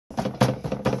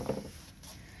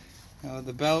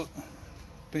The belt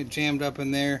bit jammed up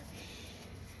in there,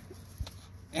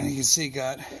 and you can see it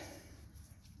got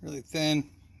really thin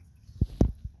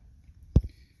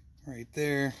right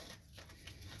there,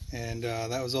 and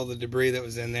that was all the debris that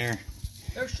was in there.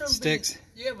 There shouldn't Sticks.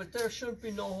 Be, yeah, but there shouldn't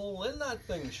be no hole in that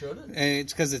thing, should it?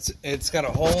 It's because it's got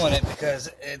a hole in it because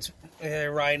it's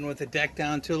riding with the deck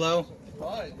down too low.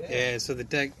 Right. Yeah, so the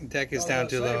deck is down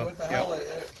too low. What the hell,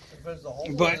 if there's a hole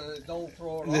But in it, don't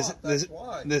throw it off. That's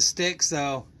why. The sticks,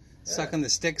 though, sucking the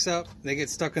sticks up, they get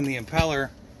stuck in the impeller.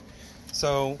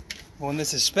 So when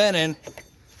this is spinning,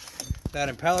 that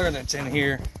impeller that's in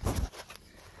here,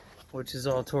 which is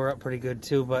all tore up pretty good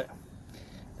too, but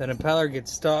that impeller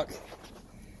gets stuck,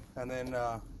 and then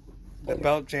the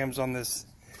belt jams on this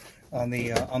on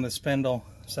the spindle.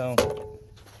 So